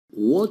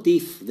What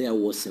if there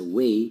was a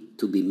way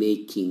to be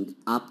making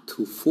up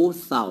to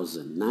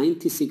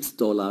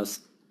 $4,096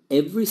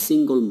 every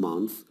single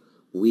month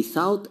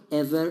without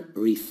ever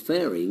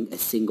referring a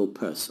single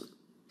person?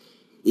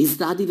 Is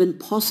that even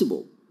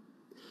possible?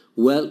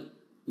 Well,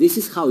 this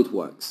is how it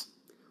works.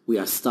 We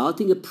are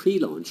starting a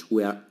pre-launch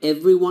where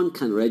everyone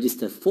can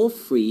register for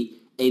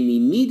free and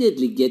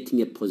immediately getting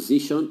a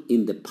position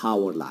in the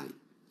power line.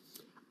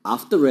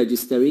 After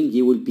registering,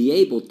 you will be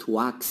able to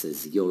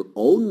access your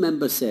own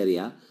members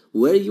area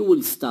where you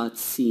will start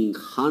seeing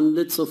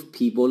hundreds of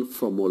people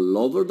from all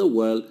over the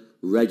world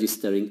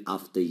registering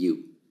after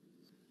you.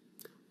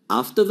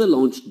 After the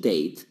launch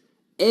date,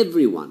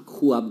 everyone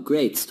who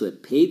upgrades to a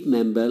paid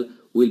member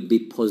will be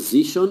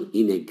positioned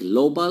in a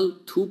global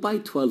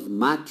 2x12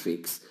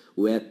 matrix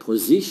where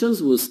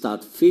positions will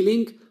start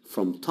filling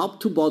from top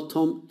to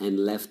bottom and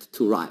left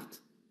to right.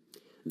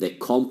 The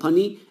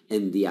company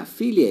and the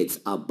affiliates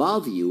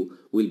above you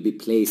will be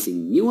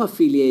placing new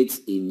affiliates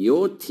in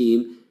your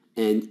team,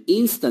 and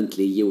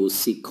instantly you will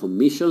see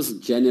commissions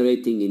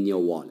generating in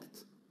your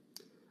wallet.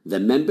 The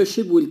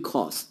membership will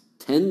cost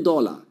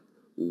 $10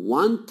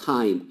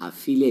 one-time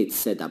affiliate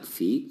setup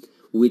fee,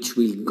 which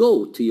will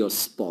go to your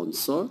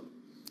sponsor,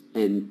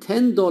 and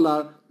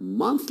 $10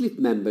 monthly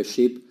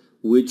membership,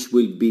 which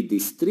will be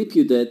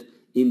distributed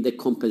in the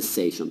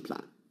compensation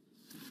plan.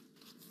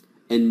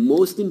 And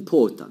most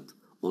important,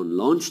 on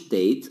launch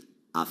date,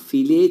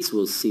 affiliates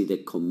will see the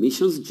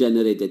commissions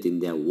generated in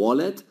their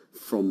wallet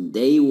from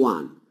day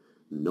one.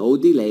 No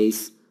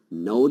delays,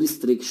 no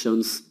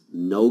restrictions,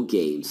 no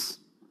games.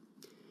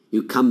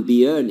 You can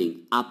be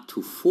earning up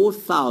to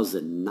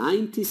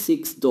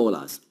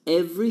 $4,096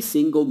 every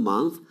single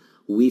month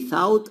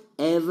without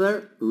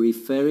ever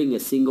referring a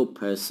single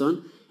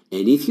person,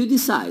 and if you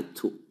decide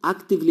to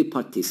actively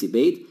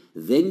participate,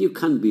 then you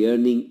can be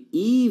earning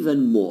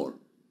even more.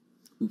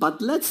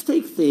 But let's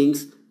take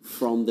things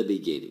from the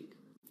beginning.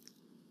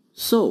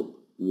 So,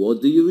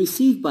 what do you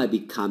receive by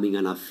becoming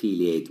an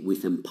affiliate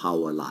with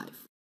Empower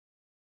Life?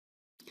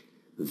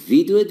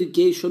 Video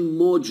education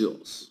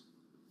modules,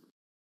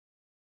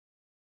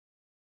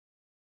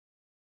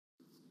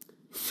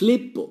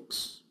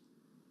 flipbooks,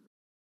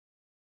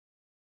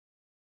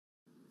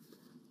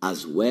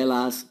 as well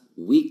as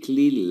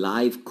weekly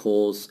live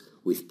calls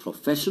with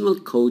professional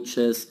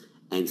coaches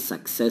and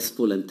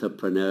successful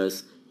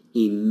entrepreneurs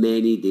in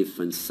many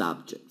different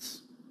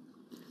subjects.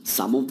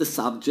 Some of the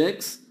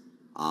subjects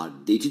are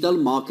digital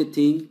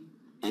marketing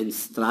and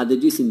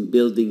strategies in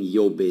building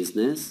your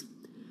business,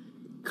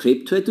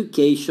 crypto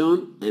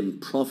education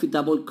and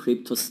profitable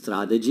crypto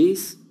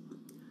strategies,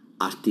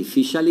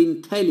 artificial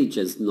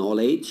intelligence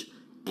knowledge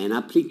and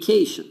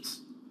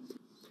applications,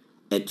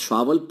 a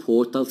travel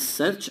portal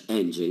search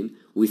engine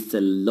with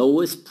the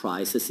lowest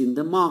prices in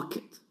the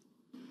market,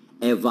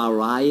 a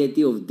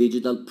variety of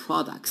digital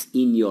products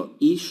in your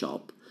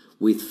eShop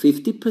with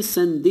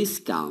 50%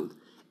 discount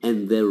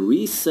and the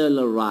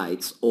reseller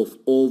rights of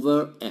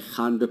over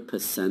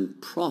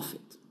 100%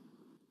 profit,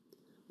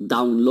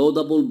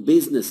 downloadable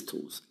business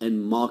tools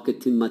and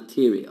marketing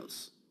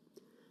materials,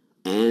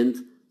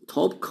 and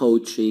top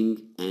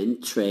coaching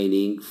and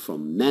training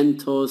from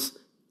mentors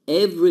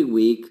every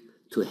week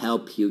to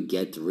help you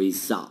get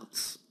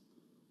results.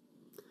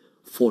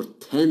 For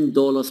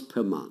 $10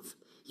 per month,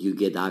 you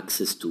get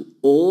access to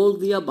all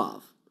the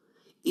above.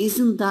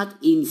 Isn't that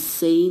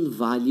insane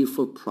value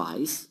for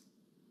price?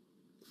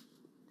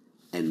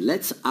 And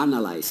let's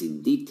analyze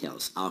in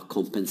details our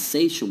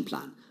compensation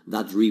plan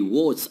that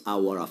rewards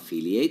our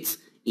affiliates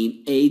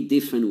in 8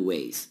 different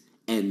ways,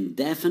 and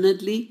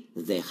definitely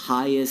the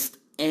highest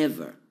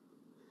ever.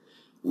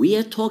 We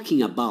are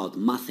talking about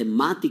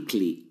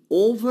mathematically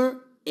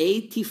over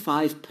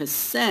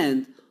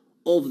 85%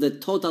 of the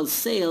total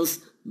sales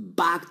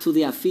back to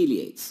the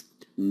affiliates.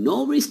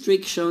 No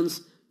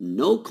restrictions,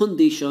 no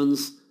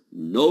conditions,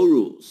 no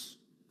rules.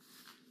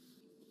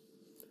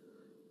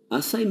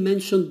 As I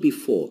mentioned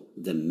before,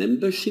 the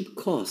membership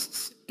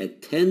costs a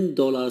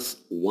 $10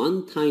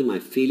 one-time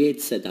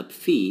affiliate setup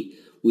fee,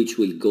 which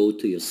will go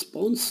to your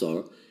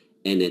sponsor,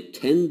 and a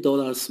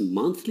 $10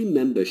 monthly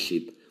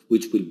membership,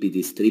 which will be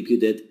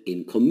distributed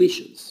in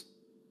commissions.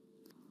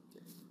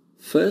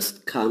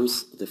 First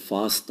comes the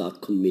fast start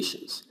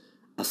commissions.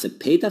 As a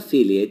paid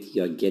affiliate,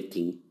 you are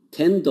getting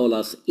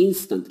 $10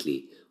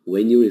 instantly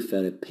when you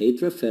refer a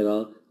paid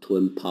referral to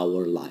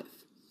Empower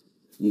Life.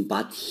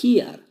 But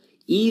here,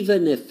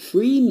 even a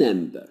free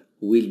member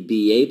will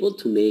be able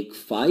to make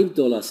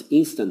 $5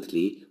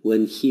 instantly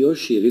when he or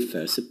she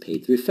refers a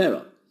paid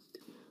referral.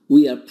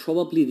 We are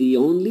probably the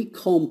only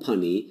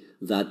company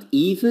that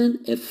even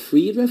a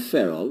free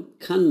referral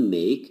can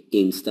make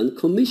instant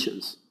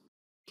commissions.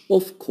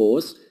 Of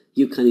course,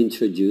 you can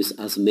introduce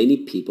as many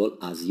people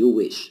as you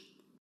wish.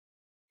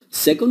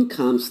 Second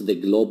comes the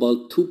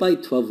global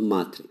 2x12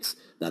 matrix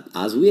that,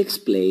 as we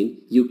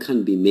explained, you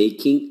can be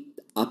making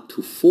up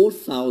to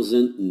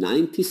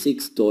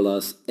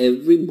 $4,096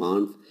 every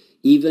month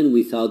even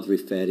without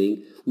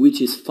referring,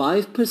 which is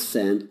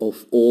 5%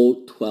 of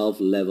all 12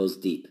 levels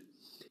deep.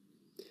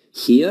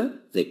 Here,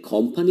 the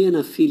company and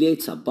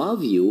affiliates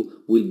above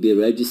you will be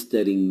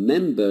registering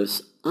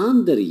members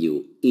under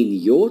you in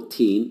your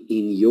team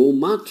in your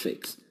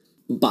matrix.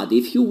 But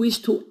if you wish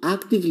to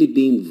actively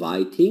be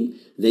inviting,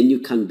 then you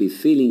can be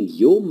filling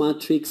your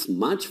matrix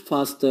much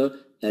faster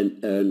and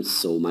earn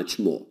so much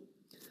more.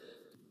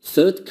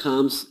 Third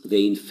comes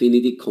the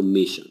Infinity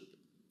Commission,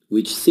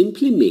 which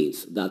simply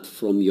means that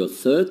from your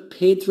third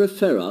paid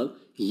referral,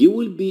 you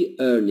will be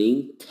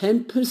earning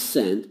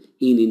 10%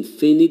 in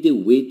infinity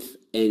width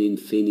and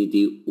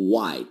infinity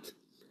wide.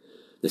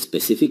 The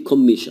specific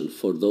commission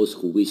for those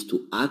who wish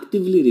to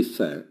actively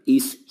refer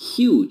is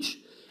huge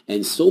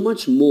and so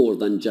much more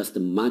than just a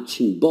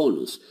matching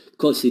bonus,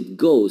 because it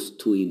goes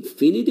to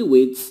infinity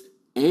widths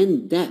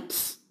and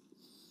depths.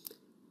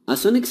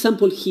 As an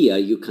example here,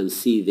 you can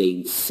see the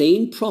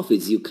insane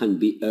profits you can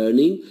be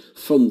earning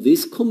from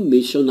this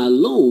commission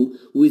alone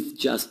with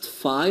just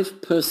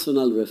 5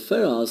 personal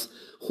referrals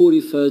who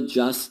refer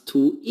just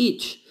 2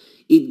 each.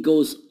 It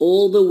goes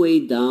all the way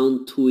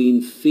down to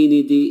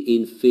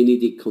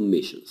infinity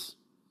commissions.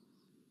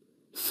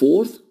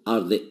 Fourth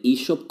are the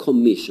eShop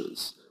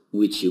commissions,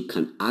 which you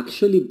can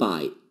actually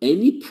buy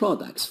any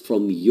products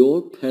from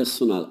your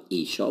personal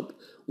eShop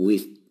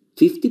with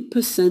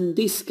 50%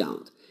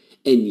 discount,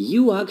 and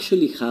you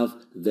actually have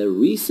the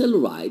resale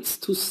rights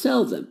to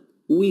sell them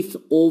with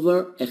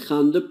over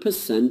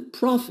 100%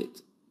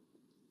 profit.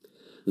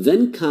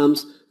 Then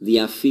comes the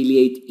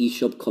affiliate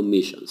eShop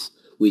commissions,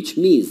 which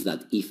means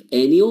that if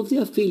any of the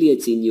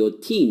affiliates in your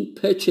team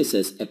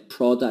purchases a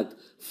product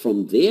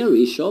from their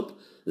eShop,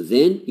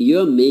 then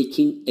you're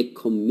making a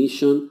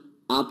commission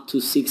up to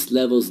 6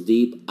 levels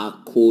deep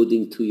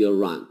according to your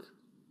rank.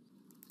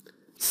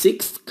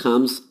 Sixth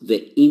comes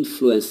the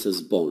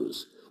influencers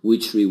bonus,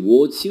 which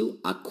rewards you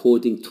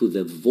according to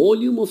the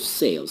volume of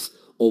sales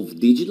of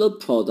digital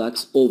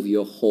products of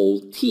your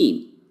whole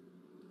team.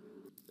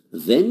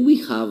 Then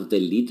we have the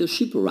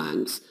leadership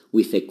ranks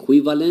with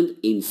equivalent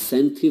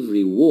incentive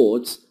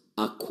rewards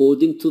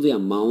according to the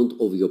amount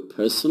of your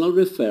personal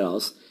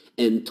referrals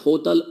and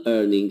total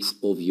earnings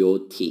of your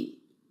team.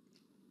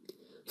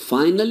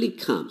 Finally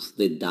comes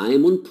the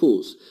diamond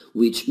pools,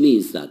 which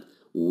means that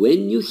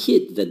when you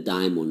hit the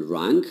diamond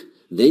rank,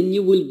 then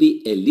you will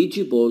be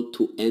eligible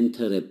to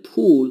enter a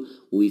pool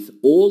with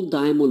all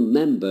diamond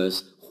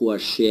members who are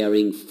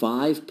sharing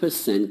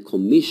 5%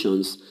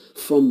 commissions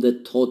from the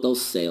total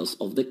sales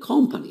of the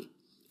company.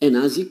 And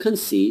as you can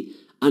see,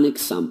 an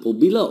example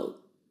below.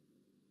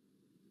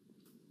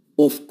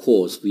 Of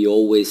course, we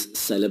always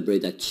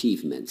celebrate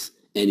achievements,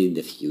 and in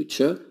the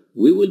future,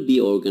 we will be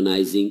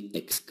organizing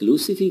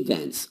exclusive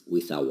events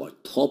with our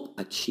top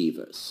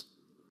achievers.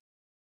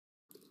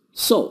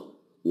 So,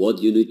 what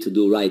you need to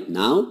do right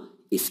now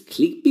is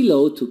click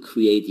below to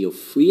create your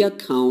free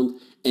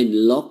account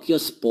and lock your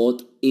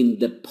spot in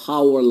the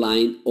power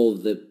line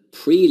of the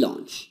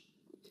pre-launch.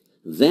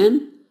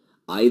 Then,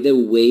 either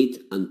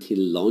wait until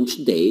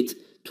launch date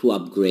to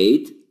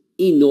upgrade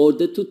in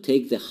order to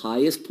take the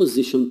highest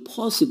position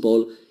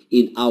possible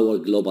in our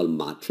global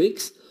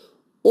matrix,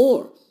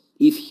 or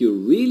if you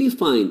really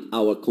find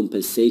our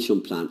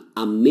compensation plan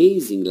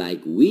amazing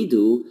like we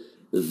do,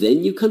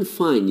 then you can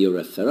find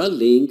your referral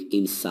link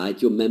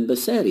inside your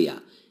members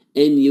area,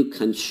 and you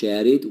can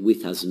share it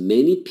with as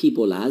many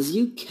people as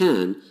you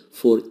can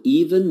for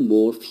even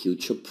more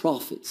future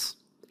profits.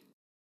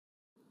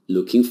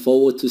 Looking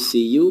forward to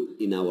see you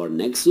in our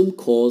next Zoom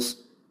course.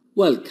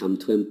 Welcome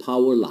to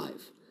Empower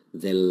Live,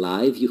 the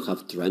life you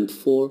have dreamt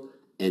for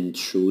and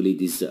truly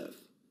deserve.